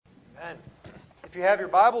Amen. If you have your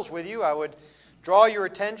Bibles with you, I would draw your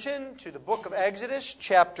attention to the book of Exodus,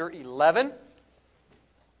 chapter 11.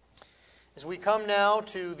 As we come now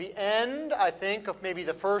to the end, I think, of maybe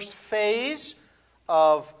the first phase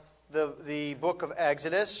of the book of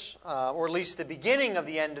Exodus, or at least the beginning of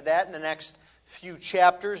the end of that in the next few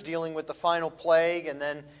chapters, dealing with the final plague and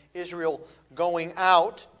then Israel going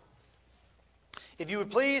out. If you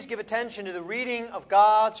would please give attention to the reading of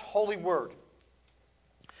God's holy word.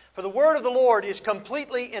 For the word of the Lord is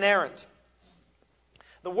completely inerrant.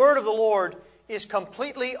 The word of the Lord is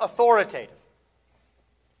completely authoritative.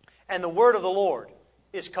 And the word of the Lord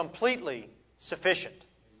is completely sufficient.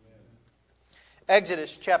 Amen.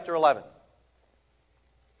 Exodus chapter 11.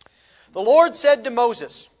 The Lord said to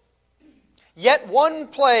Moses, "Yet one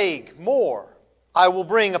plague more I will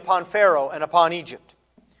bring upon Pharaoh and upon Egypt.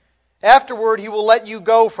 Afterward he will let you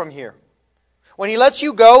go from here. When he lets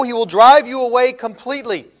you go, he will drive you away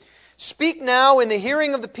completely. Speak now in the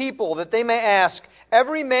hearing of the people, that they may ask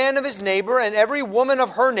every man of his neighbor and every woman of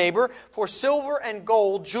her neighbor for silver and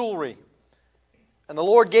gold jewelry." And the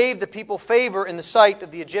Lord gave the people favor in the sight of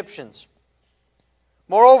the Egyptians.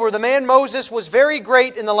 Moreover, the man Moses was very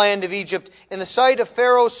great in the land of Egypt, in the sight of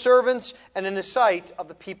Pharaoh's servants and in the sight of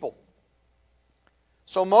the people.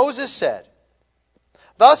 So Moses said,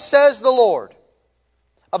 "Thus says the Lord,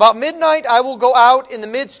 about midnight I will go out in the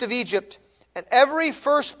midst of Egypt, and every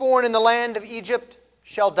firstborn in the land of Egypt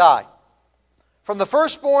shall die. From the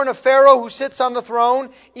firstborn of Pharaoh who sits on the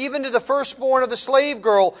throne, even to the firstborn of the slave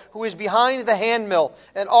girl who is behind the handmill,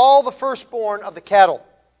 and all the firstborn of the cattle.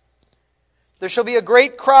 There shall be a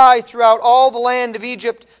great cry throughout all the land of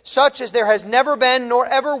Egypt, such as there has never been nor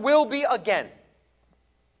ever will be again.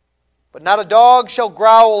 But not a dog shall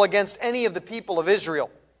growl against any of the people of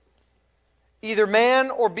Israel, either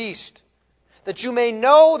man or beast, that you may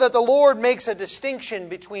know that the Lord makes a distinction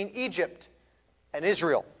between Egypt and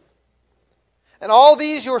Israel. And all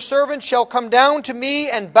these your servants shall come down to me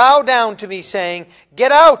and bow down to me, saying,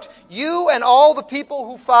 'Get out, you and all the people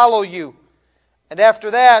who follow you.' And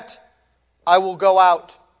after that I will go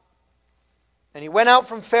out." And he went out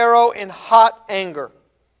from Pharaoh in hot anger.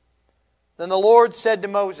 Then the Lord said to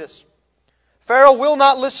Moses, "Pharaoh will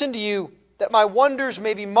not listen to you, that my wonders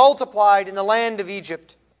may be multiplied in the land of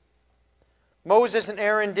Egypt." Moses and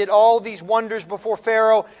Aaron did all these wonders before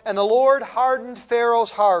Pharaoh, and the Lord hardened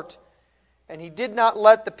Pharaoh's heart, and he did not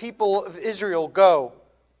let the people of Israel go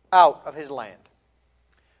out of his land.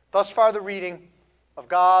 Thus far the reading of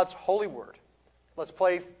God's holy word. Let's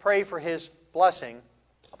pray for his blessing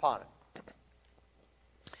upon it.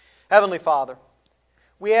 Heavenly Father,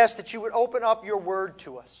 we ask that you would open up your word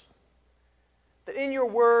to us, that in your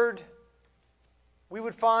word we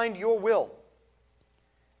would find your will.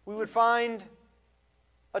 We would find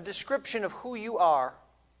a description of who you are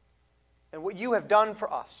and what you have done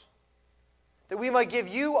for us, that we might give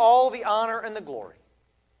you all the honor and the glory.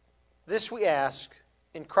 This we ask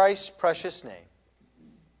in Christ's precious name.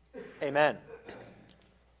 Amen.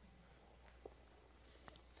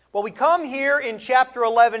 Well, we come here in chapter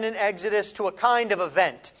 11 in Exodus to a kind of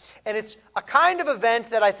event. And it's a kind of event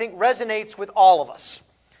that I think resonates with all of us.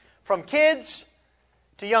 From kids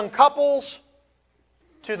to young couples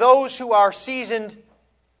to those who are seasoned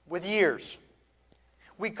with years.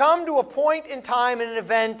 We come to a point in time in an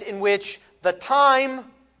event in which the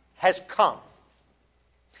time has come.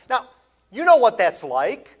 Now, you know what that's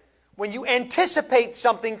like when you anticipate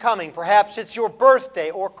something coming. Perhaps it's your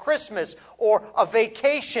birthday or Christmas or a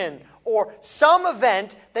vacation or some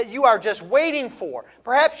event that you are just waiting for.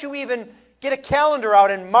 Perhaps you even get a calendar out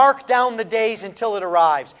and mark down the days until it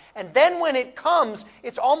arrives. And then when it comes,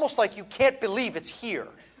 it's almost like you can't believe it's here.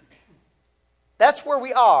 That's where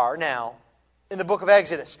we are now in the book of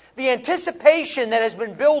Exodus. The anticipation that has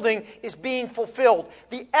been building is being fulfilled.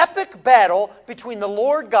 The epic battle between the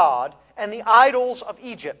Lord God and the idols of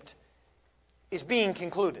Egypt is being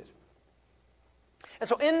concluded. And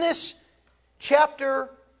so in this chapter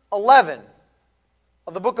 11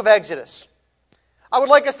 of the book of Exodus, I would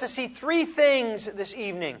like us to see three things this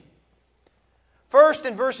evening. First,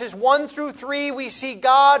 in verses 1 through 3, we see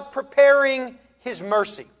God preparing his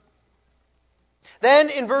mercy. Then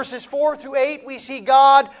in verses 4 through 8, we see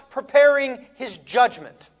God preparing his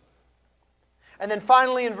judgment. And then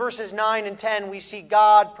finally in verses 9 and 10, we see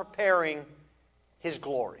God preparing his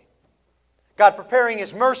glory. God preparing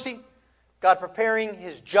his mercy, God preparing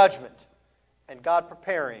his judgment, and God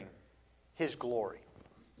preparing his glory.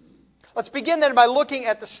 Let's begin then by looking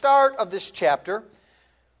at the start of this chapter,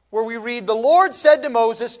 where we read, "The Lord said to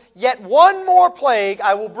Moses, 'Yet one more plague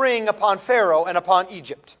I will bring upon Pharaoh and upon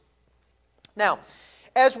Egypt.'" Now,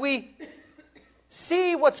 as we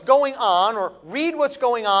see what's going on or read what's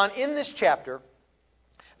going on in this chapter,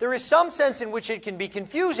 there is some sense in which it can be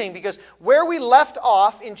confusing, because where we left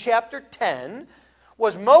off in chapter 10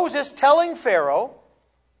 was Moses telling Pharaoh,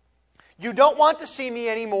 "You don't want to see me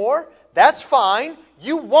anymore? That's fine.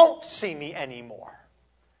 You won't see me anymore."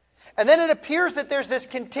 And then it appears that there's this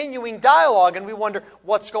continuing dialogue, and we wonder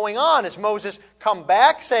what's going on. As Moses come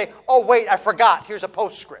back, say, "Oh, wait, I forgot. Here's a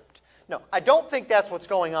postscript." No, I don't think that's what's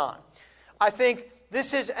going on. I think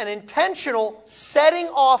this is an intentional setting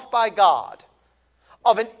off by God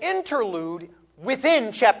of an interlude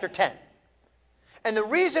within chapter 10. And the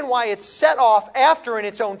reason why it's set off after in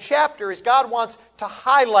its own chapter is God wants to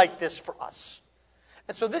highlight this for us.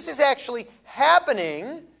 And so this is actually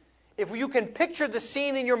happening, if you can picture the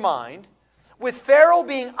scene in your mind, with Pharaoh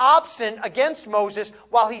being obstinate against Moses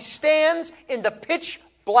while he stands in the pitch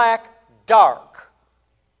black dark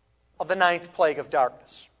of the 9th plague of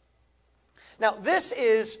darkness. Now, this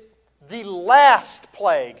is the last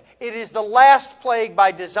plague. It is the last plague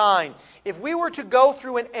by design. If we were to go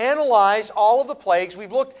through and analyze all of the plagues,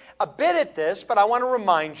 we've looked a bit at this, but I want to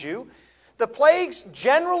remind you, the plagues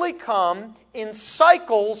generally come in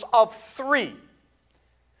cycles of 3.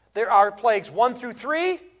 There are plagues 1 through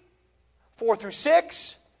 3, 4 through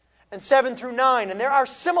 6, and 7 through 9. And there are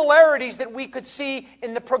similarities that we could see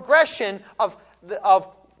in the progression of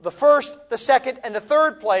the first, the second, and the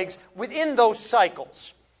third plagues within those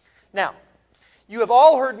cycles. Now, you have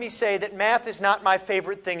all heard me say that math is not my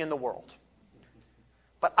favorite thing in the world.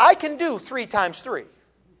 But I can do 3 times 3.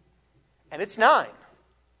 And it's 9,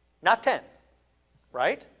 not 10.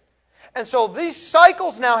 Right? And so these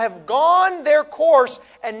cycles now have gone their course,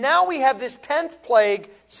 and now we have this 10th plague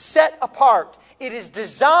set apart. It is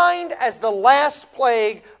designed as the last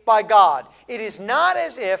plague by God. It is not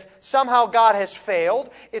as if somehow God has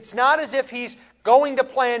failed. It's not as if He's going to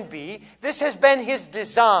plan B. This has been His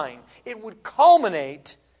design. It would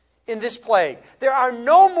culminate in this plague. There are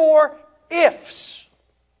no more ifs.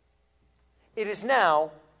 It is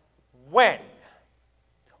now when.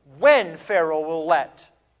 When Pharaoh will let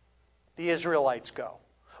the Israelites go.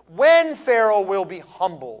 When Pharaoh will be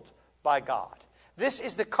humbled by God. This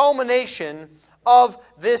is the culmination of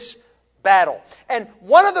this battle. And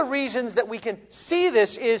one of the reasons that we can see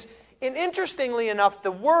this is, interestingly enough,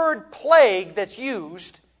 the word plague that's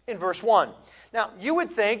used in verse 1. Now, you would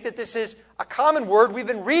think that this is a common word. We've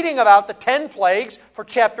been reading about the 10 plagues for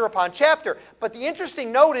chapter upon chapter. But the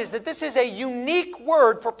interesting note is that this is a unique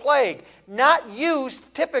word for plague, not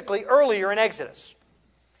used typically earlier in Exodus.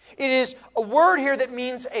 It is a word here that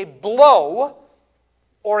means a blow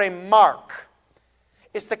or a mark.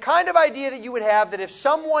 It's the kind of idea that you would have that if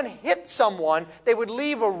someone hit someone, they would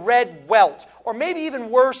leave a red welt. Or maybe even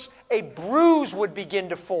worse, a bruise would begin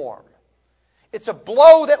to form. It's a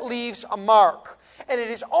blow that leaves a mark. And it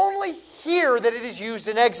is only here that it is used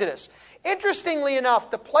in Exodus. Interestingly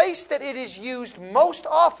enough, the place that it is used most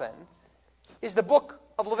often is the book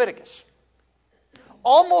of Leviticus.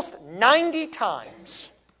 Almost 90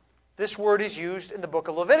 times this word is used in the book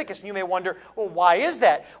of Leviticus. And you may wonder, well, why is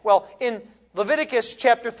that? Well, in Leviticus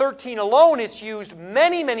chapter 13 alone, it's used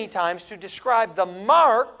many, many times to describe the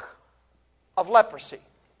mark of leprosy.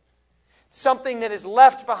 Something that is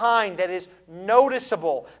left behind, that is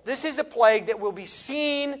noticeable. This is a plague that will be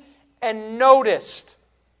seen and noticed.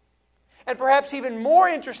 And perhaps even more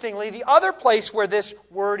interestingly, the other place where this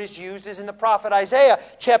word is used is in the prophet Isaiah,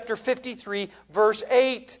 chapter 53, verse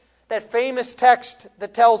 8. That famous text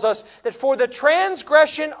that tells us that for the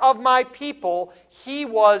transgression of my people, he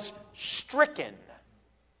was stricken.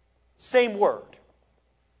 Same word.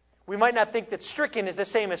 We might not think that stricken is the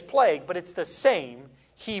same as plague, but it's the same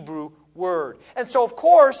Hebrew word. And so, of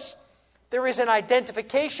course, there is an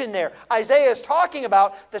identification there. Isaiah is talking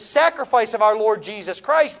about the sacrifice of our Lord Jesus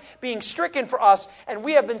Christ being stricken for us. And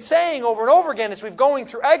we have been saying over and over again as we've going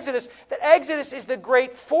through Exodus that Exodus is the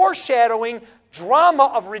great foreshadowing drama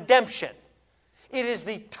of redemption. It is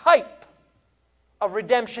the type of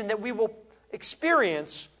redemption that we will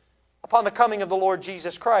experience upon the coming of the Lord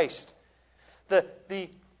Jesus Christ. The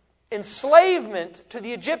enslavement to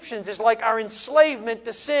the Egyptians is like our enslavement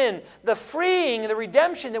to sin. The freeing, the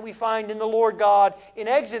redemption that we find in the Lord God in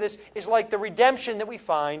Exodus is like the redemption that we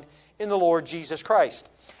find in the Lord Jesus Christ.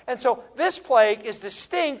 And so this plague is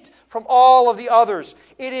distinct from all of the others.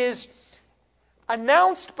 It is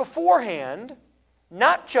announced beforehand,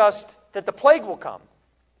 not just that the plague will come,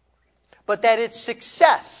 but that its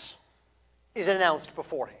success is announced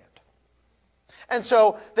beforehand. And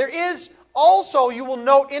so there is also, you will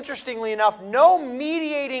note, interestingly enough, no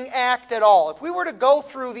mediating act at all. If we were to go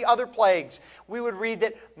through the other plagues, we would read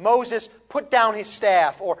that Moses put down his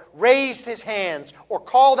staff, or raised his hands, or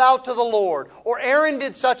called out to the Lord, or Aaron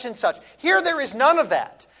did such and such. Here there is none of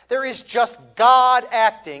that. There is just God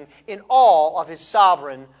acting in all of His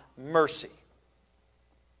sovereign mercy.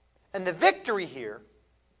 And the victory here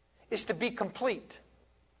is to be complete.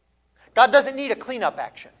 God doesn't need a cleanup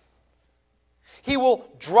action. He will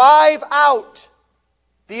drive out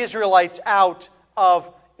the Israelites out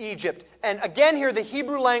of Egypt. And again here, the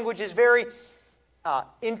Hebrew language is very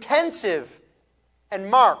intensive and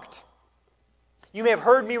marked. You may have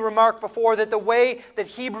heard me remark before that the way that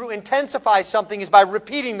Hebrew intensifies something is by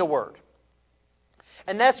repeating the word.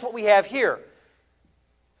 And that's what we have here.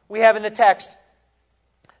 We have in the text,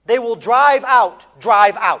 they will drive out,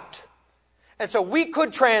 drive out. And so we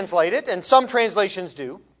could translate it, and some translations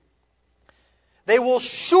do. They will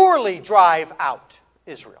surely drive out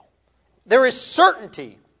Israel. There is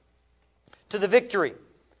certainty to the victory.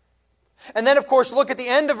 And then, of course, look at the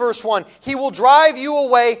end of verse 1. He will drive you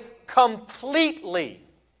away completely.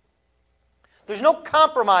 There's no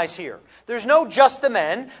compromise here. There's no just the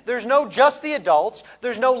men. There's no just the adults.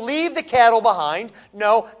 There's no leave the cattle behind.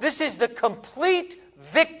 No, this is the complete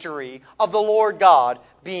victory of the Lord God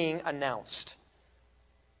being announced.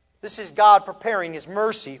 This is God preparing His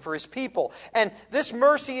mercy for His people. And this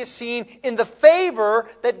mercy is seen in the favor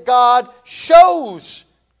that God shows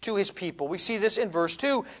to His people. We see this in verse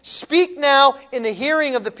 2. Speak now in the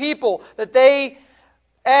hearing of the people that they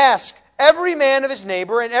ask every man of his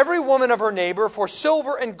neighbor and every woman of her neighbor for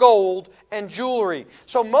silver and gold and jewelry.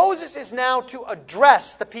 So Moses is now to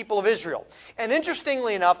address the people of Israel. And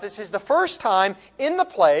interestingly enough, this is the first time in the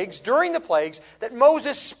plagues, during the plagues, that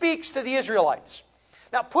Moses speaks to the Israelites.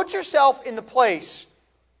 Now, put yourself in the place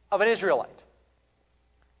of an Israelite.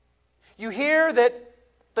 You hear that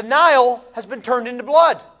the Nile has been turned into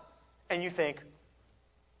blood. And you think,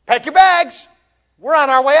 pack your bags. We're on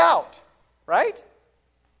our way out. Right?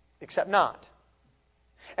 Except not.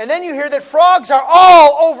 And then you hear that frogs are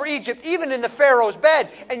all over Egypt, even in the Pharaoh's bed.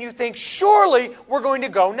 And you think, surely we're going to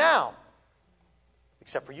go now.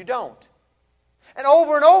 Except for you don't. And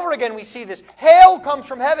over again we see this. Hail comes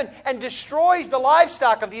from heaven and destroys the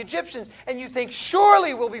livestock of the Egyptians. And you think,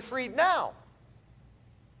 surely we'll be freed now.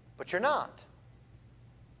 But you're not.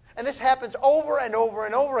 And this happens over and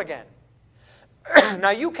over again. Now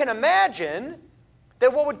you can imagine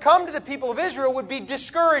that what would come to the people of Israel would be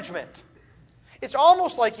discouragement. It's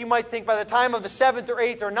almost like you might think by the time of the 7th or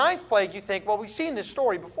 8th or 9th plague, you think, well, we've seen this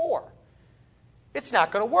story before. It's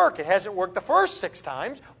not going to work. It hasn't worked the first 6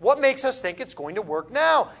 times. What makes us think it's going to work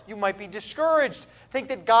now? You might be discouraged. Think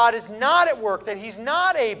that God is not at work, that He's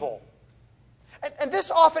not able. And this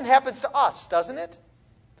often happens to us, doesn't it?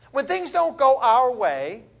 When things don't go our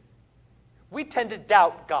way, we tend to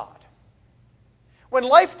doubt God. When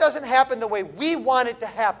life doesn't happen the way we want it to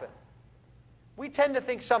happen, we tend to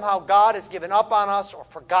think somehow God has given up on us or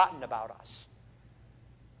forgotten about us.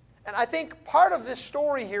 And I think part of this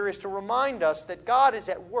story here is to remind us that God is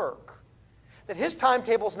at work. That His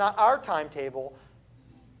timetable is not our timetable,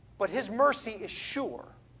 but His mercy is sure.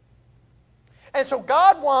 And so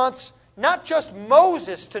God wants not just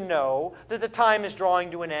Moses to know that the time is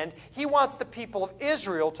drawing to an end. He wants the people of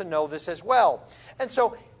Israel to know this as well. And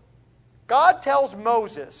so God tells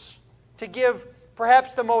Moses to give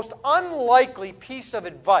perhaps the most unlikely piece of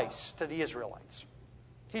advice to the Israelites.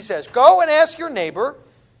 He says, go and ask your neighbor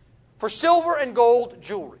for silver and gold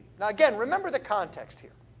jewelry. Now again, remember the context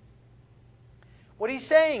here. What he's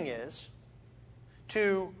saying is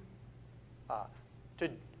to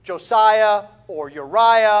Josiah or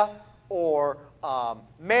Uriah or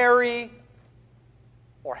Mary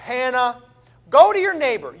or Hannah, go to your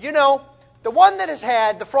neighbor. You know, the one that has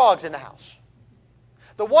had the frogs in the house.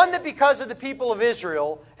 The one that because of the people of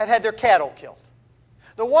Israel have had their cattle killed.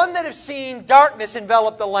 The one that have seen darkness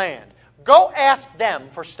envelop the land. Go ask them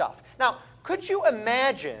for stuff. Now, could you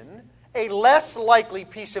imagine a less likely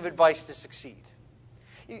piece of advice to succeed?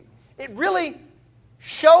 It really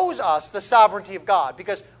shows us the sovereignty of God,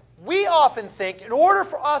 because we often think in order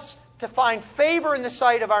for us to find favor in the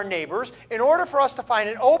sight of our neighbors, in order for us to find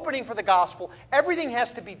an opening for the gospel, everything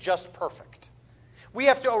has to be just perfect. We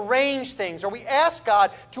have to arrange things, or we ask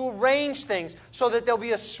God to arrange things so that there'll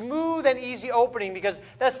be a smooth and easy opening, because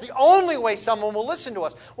that's the only way someone will listen to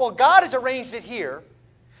us. Well, God has arranged it here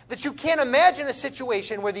that you can't imagine a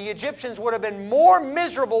situation where the Egyptians would have been more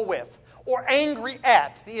miserable with or angry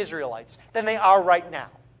at the Israelites than they are right now.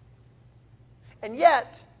 And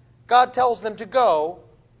yet, God tells them to go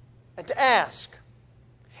and to ask.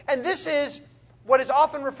 And this is what is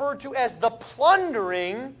often referred to as the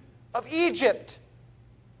plundering of Egypt.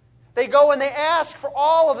 They go and they ask for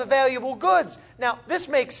all of the valuable goods. Now, this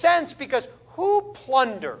makes sense because who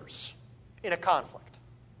plunders in a conflict?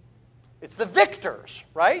 It's the victors,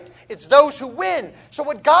 right? It's those who win. So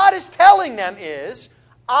what God is telling them is,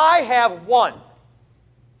 I have won.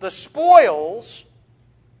 The spoils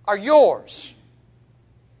are yours.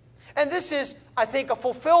 And this is, I think, a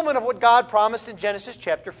fulfillment of what God promised in Genesis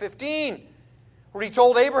chapter 15, where He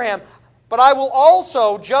told Abraham, but I will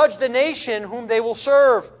also judge the nation whom they will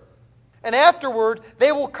serve. And afterward,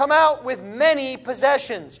 they will come out with many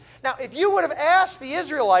possessions. Now, if you would have asked the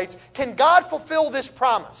Israelites, can God fulfill this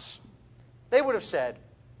promise? They would have said,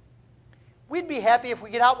 we'd be happy if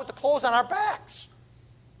we get out with the clothes on our backs.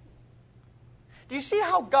 Do you see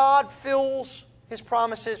how God fills His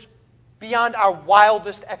promises beyond our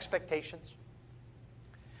wildest expectations?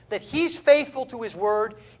 That He's faithful to His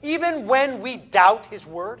word, even when we doubt His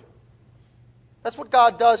word? That's what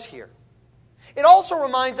God does here. It also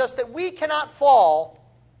reminds us that we cannot fall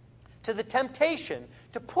to the temptation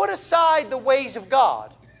to put aside the ways of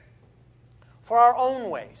God for our own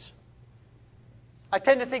ways. I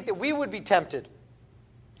tend to think that we would be tempted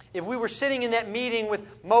if we were sitting in that meeting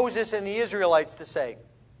with Moses and the Israelites to say,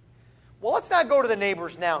 well, let's not go to the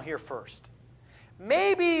neighbors now here first.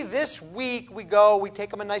 Maybe this week we go, we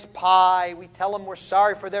take them a nice pie, we tell them we're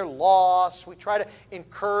sorry for their loss, we try to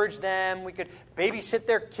encourage them, we could babysit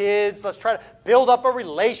their kids, let's try to build up a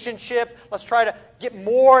relationship, let's try to get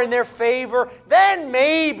more in their favor. Then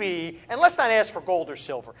maybe, and let's not ask for gold or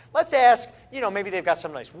silver, let's ask, maybe they've got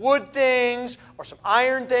some nice wood things or some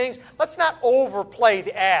iron things. Let's not overplay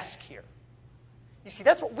the ask here. You see,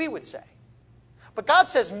 that's what we would say. But God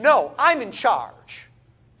says, no, I'm in charge.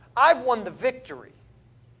 I've won the victory.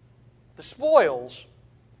 The spoils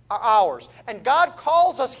are ours. And God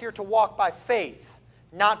calls us here to walk by faith,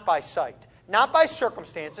 not by sight. Not by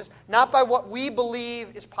circumstances, not by what we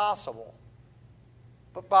believe is possible,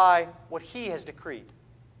 but by what He has decreed.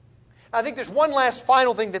 I think there's one last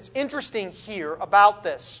final thing that's interesting here about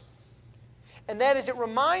this. And that is it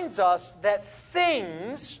reminds us that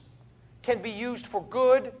things can be used for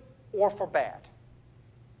good or for bad.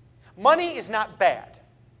 Money is not bad.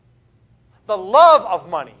 The love of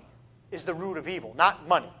money is the root of evil, not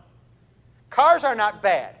money. Cars are not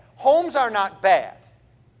bad. Homes are not bad.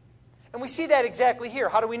 And we see that exactly here.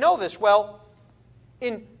 How do we know this? Well,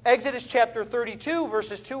 in Exodus chapter 32,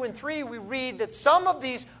 verses 2 and 3, we read that some of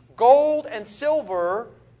these gold and silver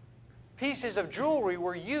pieces of jewelry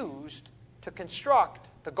were used to construct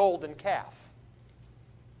the golden calf.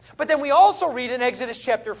 But then we also read in Exodus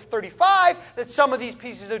chapter 35 that some of these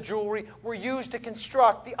pieces of jewelry were used to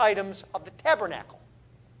construct the items of the tabernacle.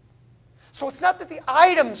 So it's not that the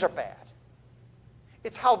items are bad.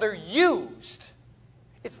 It's how they're used.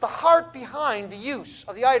 It's the heart behind the use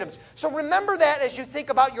of the items. So remember that as you think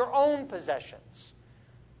about your own possessions.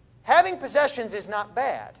 Having possessions is not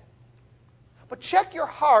bad. But check your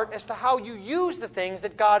heart as to how you use the things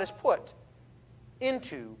that God has put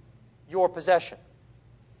into your possession.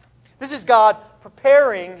 This is God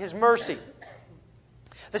preparing His mercy.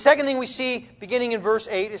 The second thing we see, beginning in verse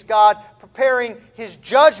 8, is God preparing His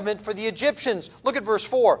judgment for the Egyptians. Look at verse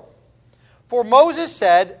 4. For Moses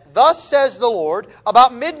said, thus says the Lord,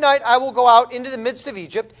 about midnight I will go out into the midst of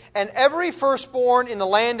Egypt, and every firstborn in the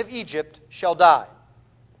land of Egypt shall die.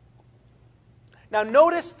 Now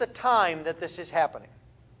notice the time that this is happening.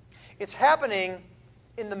 It's happening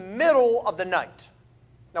in the middle of the night.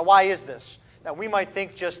 Now why is this? Now we might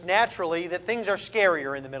think just naturally that things are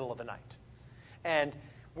scarier in the middle of the night. And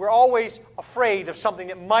we're always afraid of something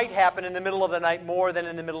that might happen in the middle of the night more than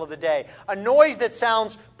in the middle of the day. A noise that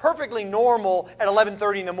sounds perfectly normal at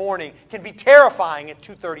 11:30 in the morning can be terrifying at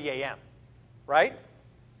 2:30 a.m., right?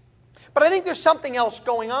 But I think there's something else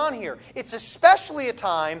going on here. It's especially a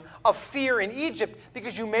time of fear in Egypt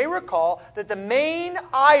because you may recall that the main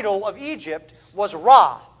idol of Egypt was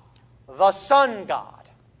Ra, the sun god.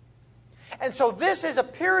 And so this is a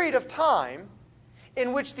period of time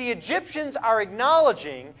in which the Egyptians are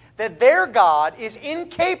acknowledging that their God is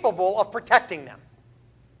incapable of protecting them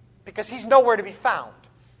because He's nowhere to be found.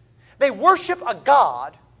 They worship a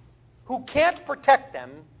God who can't protect them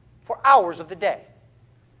for hours of the day.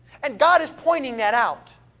 And God is pointing that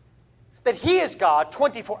out, that He is God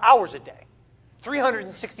 24 hours a day,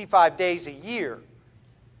 365 days a year.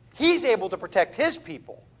 He's able to protect His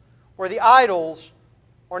people where the idols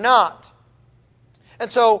are not. And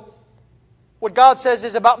so what God says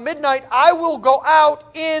is, about midnight, I will go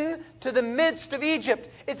out into the midst of Egypt.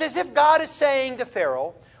 It's as if God is saying to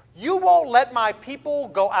Pharaoh, you won't let my people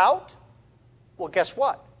go out? Well, guess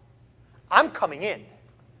what? I'm coming in.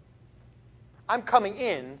 I'm coming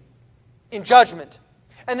in judgment.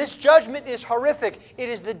 And this judgment is horrific. It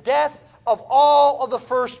is the death of all of the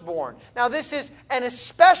firstborn. Now, this is an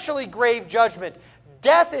especially grave judgment.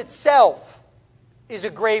 Death itself is a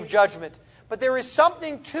grave judgment. But there is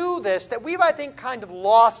something to this that we've, I think, kind of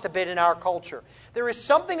lost a bit in our culture. There is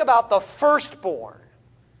something about the firstborn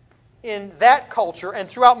in that culture and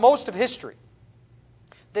throughout most of history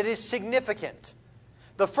that is significant.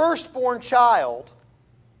 The firstborn child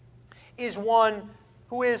is one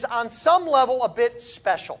who is on some level a bit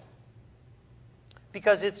special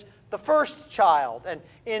because it's the first child. And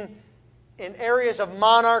in areas of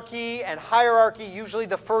monarchy and hierarchy, usually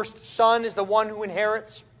the first son is the one who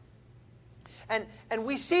inherits. And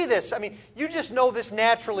we see this. I mean, you just know this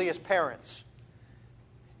naturally as parents.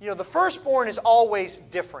 You know, the firstborn is always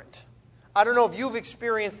different. I don't know if you've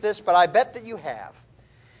experienced this, but I bet that you have.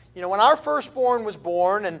 You know, when our firstborn was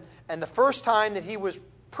born, and the first time that he was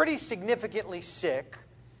pretty significantly sick,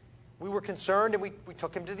 we were concerned and we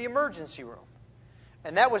took him to the emergency room.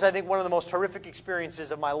 And that was, I think, one of the most horrific experiences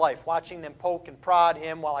of my life, watching them poke and prod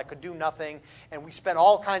him while I could do nothing. And we spent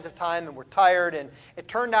all kinds of time and were tired. And it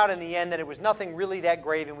turned out in the end that it was nothing really that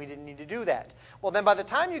grave and we didn't need to do that. Well, then by the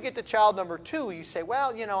time you get to child number 2, you say,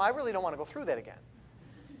 well, you know, I really don't want to go through that again.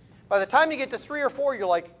 By the time you get to 3 or 4, you're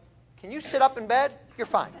like, can you sit up in bed? You're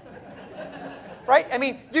fine. Right? I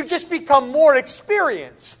mean, you just become more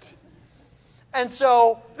experienced. And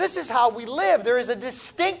so this is how we live. There is a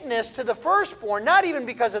distinctness to the firstborn, not even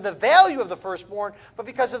because of the value of the firstborn, but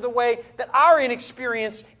because of the way that our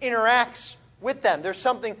inexperience interacts with them. There's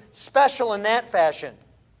something special in that fashion.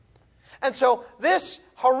 And so this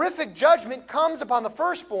horrific judgment comes upon the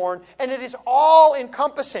firstborn, and it is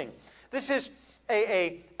all-encompassing. This is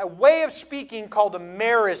a way of speaking called a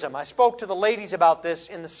merism. I spoke to the ladies about this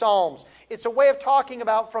in the Psalms. It's a way of talking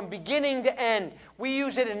about from beginning to end. We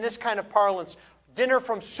use it in this kind of parlance. Dinner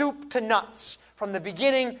from soup to nuts, from the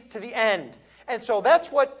beginning to the end. And so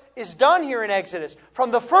that's what is done here in Exodus.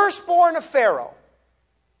 From the firstborn of Pharaoh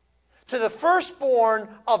to the firstborn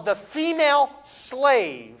of the female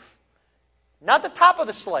slave, not the top of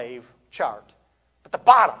the slave chart, but the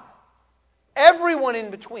bottom. Everyone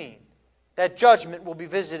in between. That judgment will be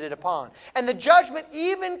visited upon. And the judgment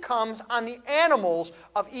even comes on the animals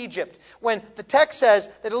of Egypt. When the text says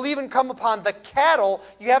that it'll even come upon the cattle,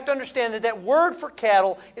 you have to understand that that word for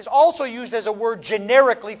cattle is also used as a word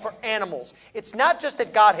generically for animals. It's not just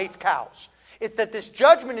that God hates cows. It's that this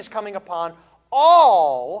judgment is coming upon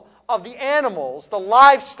all of the animals, the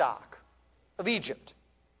livestock of Egypt.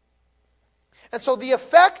 And so the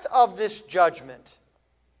effect of this judgment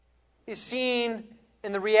is seen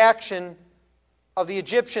in the reaction of the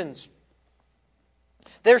Egyptians.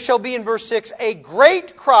 There shall be, in verse 6, a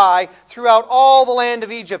great cry throughout all the land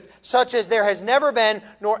of Egypt, such as there has never been,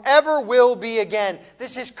 nor ever will be again.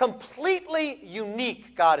 This is completely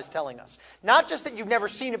unique, God is telling us. Not just that you've never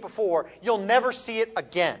seen it before, you'll never see it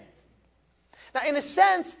again. Now, in a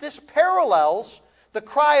sense, this parallels the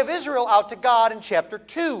cry of Israel out to God in chapter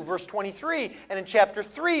 2, verse 23, and in chapter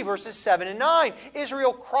 3, verses 7 and 9.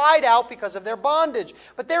 Israel cried out because of their bondage.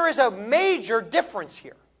 But there is a major difference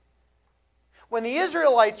here. When the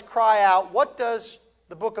Israelites cry out, what does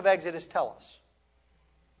the book of Exodus tell us?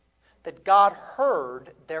 That God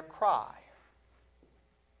heard their cry.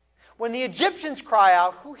 When the Egyptians cry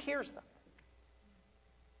out, who hears them?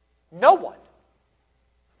 No one.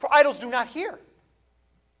 For idols do not hear.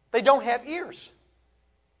 They don't have ears.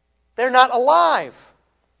 They're not alive.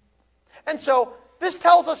 And so this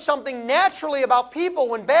tells us something naturally about people.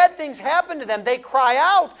 When bad things happen to them, they cry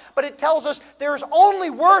out. But it tells us there is only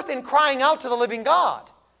worth in crying out to the living God.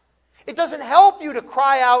 It doesn't help you to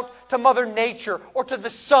cry out to Mother Nature or to the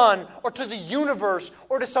sun or to the universe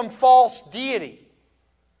or to some false deity.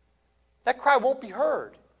 That cry won't be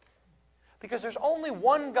heard. Because there's only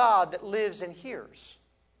one God that lives and hears.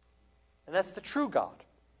 And that's the true God.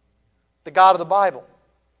 The God of the Bible.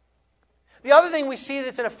 The other thing we see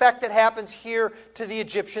that's an effect that happens here to the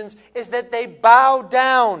Egyptians is that they bow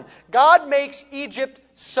down. God makes Egypt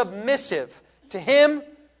submissive to him,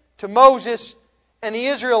 to Moses, and the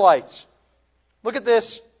Israelites. Look at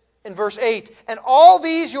this in verse 8. And all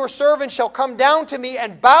these your servants shall come down to me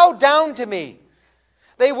and bow down to me.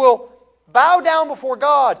 They will bow down before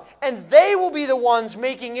God, and they will be the ones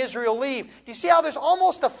making Israel leave. Do you see how there's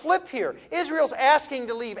almost a flip here? Israel's asking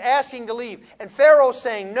to leave, and Pharaoh's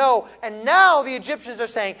saying no, and now the Egyptians are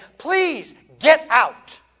saying, please, get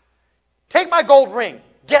out. Take my gold ring,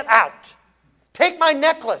 get out. Take my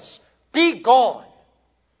necklace, be gone.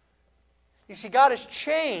 You see, God has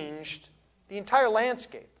changed the entire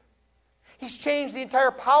landscape. He's changed the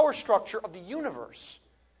entire power structure of the universe.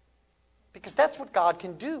 Because that's what God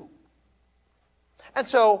can do. And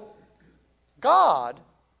so, God,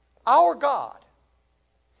 our God,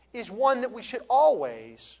 is one that we should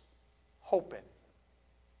always hope in.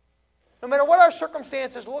 No matter what our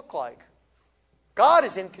circumstances look like, God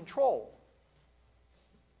is in control.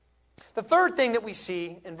 The third thing that we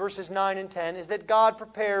see in verses 9 and 10 is that God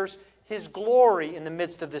prepares His glory in the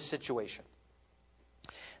midst of this situation.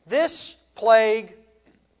 This plague,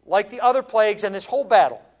 like the other plagues and this whole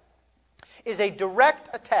battle, is a direct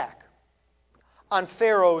attack on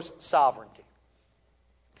Pharaoh's sovereignty.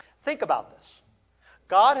 Think about this.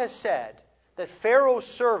 God has said that Pharaoh's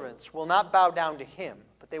servants will not bow down to him,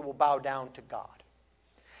 but they will bow down to God.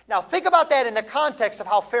 Now think about that in the context of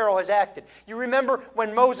how Pharaoh has acted. You remember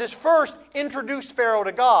when Moses first introduced Pharaoh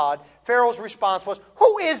to God, Pharaoh's response was,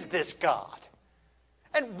 "Who is this God?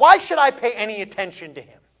 And why should I pay any attention to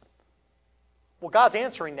him?" Well, God's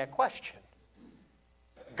answering that question.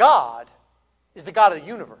 God is the God of the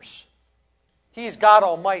universe. He is God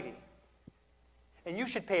Almighty. And you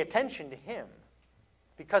should pay attention to Him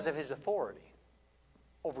because of His authority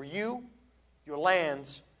over you, your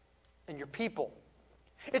lands, and your people.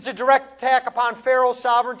 It's a direct attack upon Pharaoh's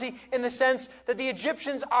sovereignty in the sense that the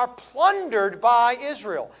Egyptians are plundered by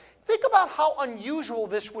Israel. Think about how unusual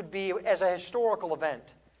this would be as a historical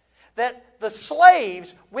event. That the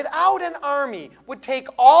slaves, without an army, would take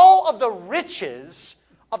all of the riches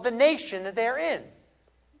of the nation that they're in.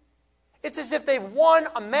 It's as if they've won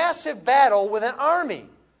a massive battle with an army.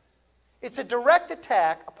 It's a direct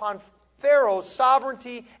attack upon Pharaoh's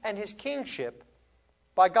sovereignty and his kingship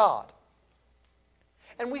by God.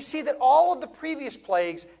 And we see that all of the previous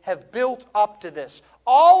plagues have built up to this.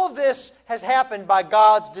 All of this has happened by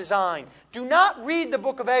God's design. Do not read the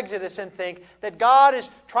book of Exodus and think that God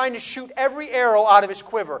is trying to shoot every arrow out of his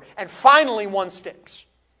quiver and finally one sticks.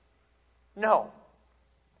 No.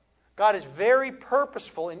 God is very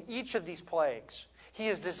purposeful in each of these plagues. He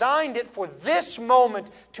has designed it for this moment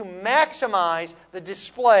to maximize the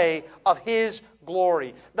display of His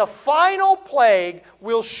glory. The final plague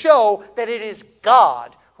will show that it is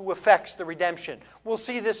God who effects the redemption. We'll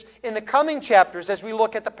see this in the coming chapters as we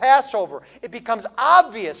look at the Passover. It becomes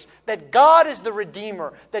obvious that God is the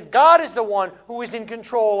Redeemer, that God is the one who is in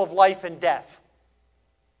control of life and death.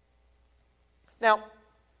 Now,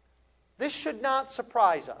 this should not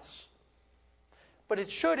surprise us, but it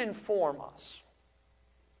should inform us.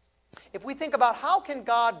 If we think about how can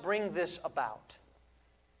God bring this about?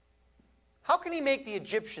 How can He make the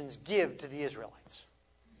Egyptians give to the Israelites?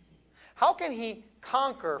 How can He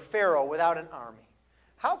conquer Pharaoh without an army?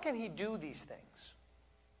 How can He do these things?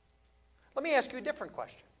 Let me ask you a different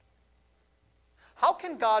question. How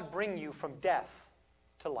can God bring you from death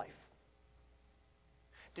to life?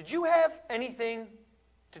 Did you have anything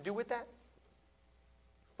to do with that?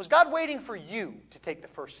 Was God waiting for you to take the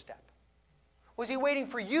first step? Was He waiting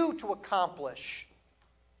for you to accomplish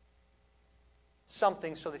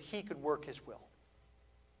something so that He could work His will?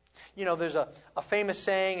 You know, there's a famous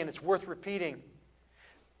saying, and it's worth repeating,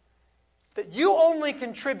 that you only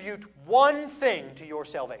contribute one thing to your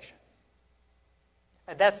salvation.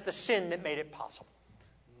 And that's the sin that made it possible.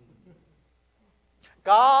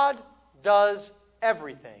 God does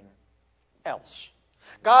everything else.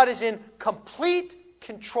 God is in complete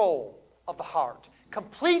control of the heart,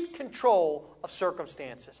 complete control of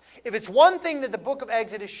circumstances. If it's one thing that the book of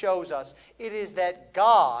Exodus shows us, it is that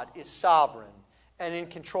God is sovereign and in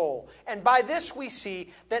control. And by this we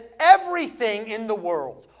see that everything in the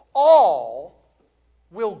world, all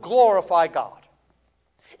will glorify God.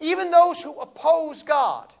 Even those who oppose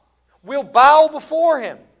God will bow before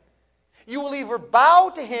Him. You will either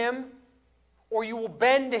bow to Him or you will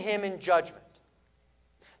bend to Him in judgment.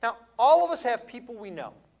 Now, all of us have people we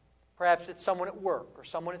know. Perhaps it's someone at work or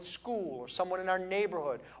someone at school or someone in our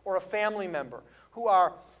neighborhood or a family member who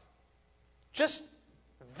are just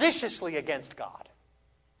viciously against God.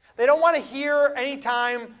 They don't want to hear any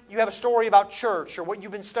time you have a story about church or what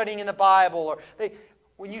you've been studying in the Bible.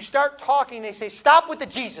 When you start talking, they say, "Stop with the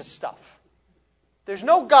Jesus stuff. There's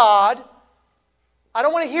no God. I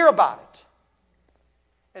don't want to hear about it."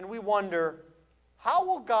 And we wonder, how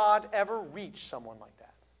will God ever reach someone like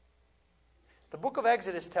that? The book of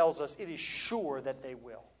Exodus tells us it is sure that they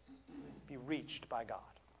will be reached by God.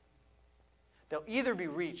 They'll either be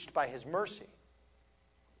reached by His mercy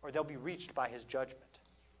or they'll be reached by His judgment.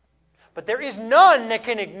 But there is none that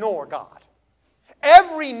can ignore God.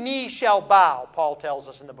 Every knee shall bow, Paul tells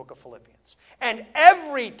us in the book of Philippians, and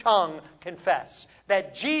every tongue confess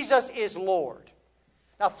that Jesus is Lord.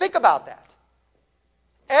 Now think about that.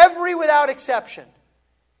 Every without exception.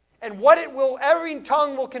 And what every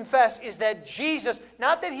tongue will confess is that Jesus,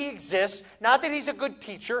 not that he exists, not that he's a good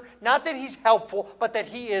teacher, not that he's helpful, but that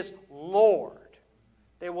he is Lord.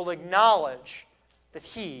 They will acknowledge that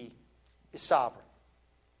he is sovereign.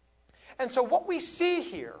 And so what we see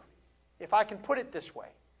here, if I can put it this way,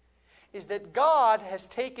 is that God has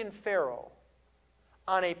taken Pharaoh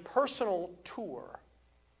on a personal tour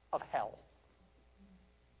of hell.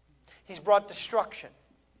 He's brought destruction.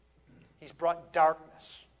 He's brought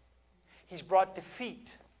darkness. He's brought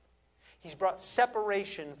defeat. He's brought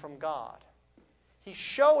separation from God. He's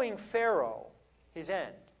showing Pharaoh his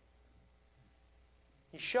end.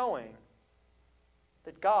 He's showing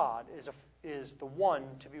that God is the one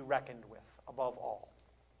to be reckoned with above all.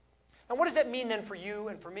 And what does that mean then for you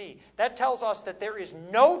and for me? That tells us that there is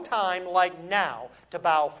no time like now to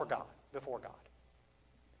bow before God.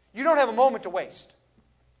 You don't have a moment to waste.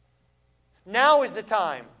 Now is the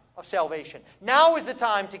time of salvation. Now is the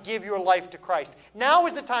time to give your life to Christ. Now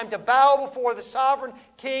is the time to bow before the sovereign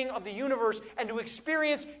King of the universe and to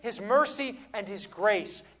experience his mercy and his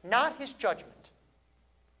grace, not his judgment.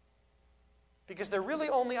 Because there really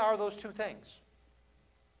only are those two things.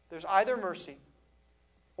 There's either mercy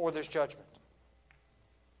or there's judgment.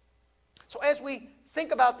 So as we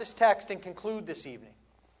think about this text and conclude this evening,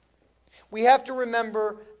 we have to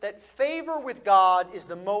remember that favor with God is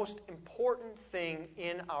the most important thing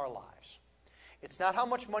in our lives. It's not how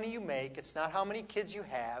much money you make. It's not how many kids you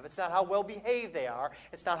have. It's not how well behaved they are.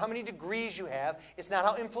 It's not how many degrees you have. It's not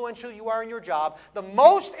how influential you are in your job. The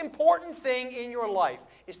most important thing in your life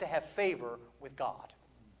is to have favor with God.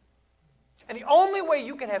 And the only way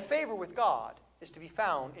you can have favor with God is to be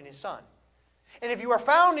found in his Son. And if you are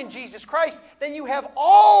found in Jesus Christ, then you have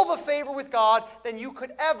all the favor with God that you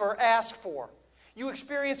could ever ask for. You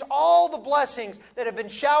experience all the blessings that have been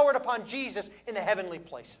showered upon Jesus in the heavenly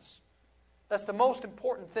places. That's the most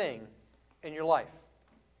important thing in your life.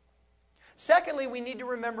 Secondly, we need to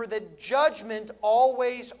remember that judgment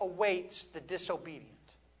always awaits the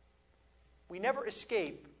disobedient. We never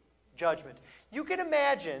escape judgment. You can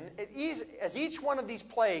imagine, as each one of these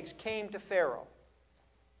plagues came to Pharaoh,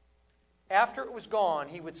 after it was gone,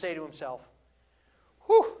 he would say to himself,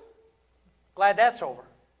 "Whew, glad that's over."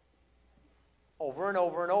 Over and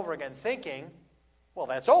over and over again, thinking, well,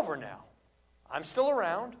 that's over now. I'm still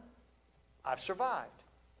around. I've survived.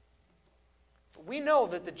 But we know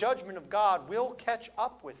that the judgment of God will catch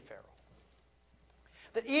up with Pharaoh.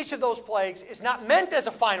 That each of those plagues is not meant as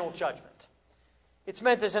a final judgment. It's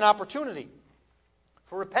meant as an opportunity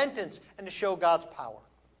for repentance and to show God's power.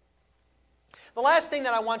 The last thing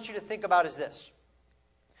that I want you to think about is this: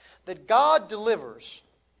 that God delivers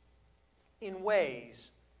in ways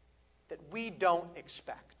that we don't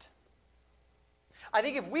expect. I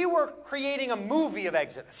think if we were creating a movie of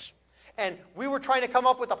Exodus and we were trying to come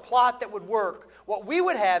up with a plot that would work, what we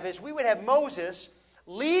would have is we would have Moses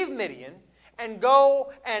leave Midian and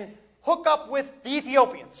go and hook up with the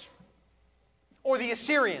Ethiopians or the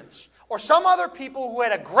Assyrians or some other people who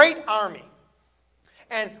had a great army.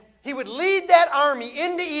 And he would lead that army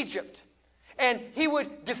into Egypt, and he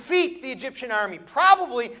would defeat the Egyptian army.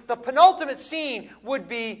 Probably the penultimate scene would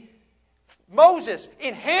be Moses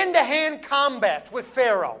in hand-to-hand combat with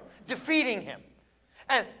Pharaoh, defeating him.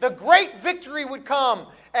 And the great victory would come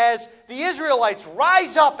as the Israelites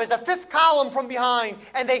rise up as a fifth column from behind,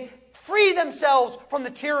 and they free themselves from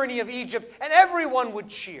the tyranny of Egypt, and everyone would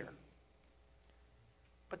cheer.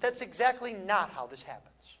 But that's exactly not how this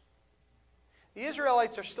happens. The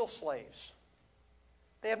Israelites are still slaves.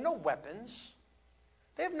 They have no weapons.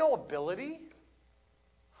 They have no ability.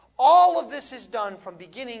 All of this is done from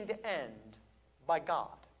beginning to end by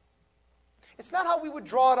God. It's not how we would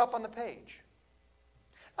draw it up on the page.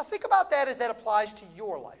 Now think about that as that applies to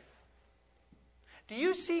your life. Do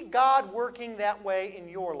you see God working that way in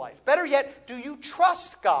your life? Better yet, do you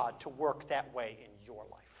trust God to work that way in your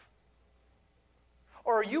life?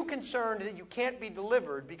 Or are you concerned that you can't be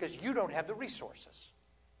delivered because you don't have the resources?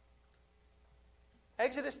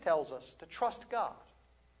 Exodus tells us to trust God,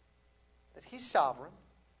 that he's sovereign,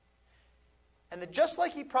 and that just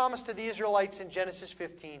like he promised to the Israelites in Genesis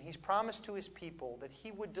 15, he's promised to his people that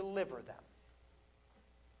he would deliver them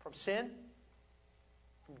from sin,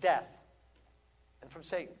 from death, and from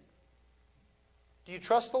Satan. Do you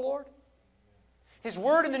trust the Lord? His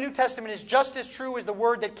word in the New Testament is just as true as the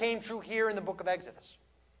word that came true here in the book of Exodus.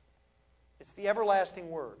 It's the everlasting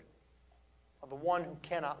word of the one who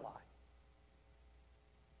cannot lie.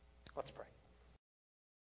 Let's pray.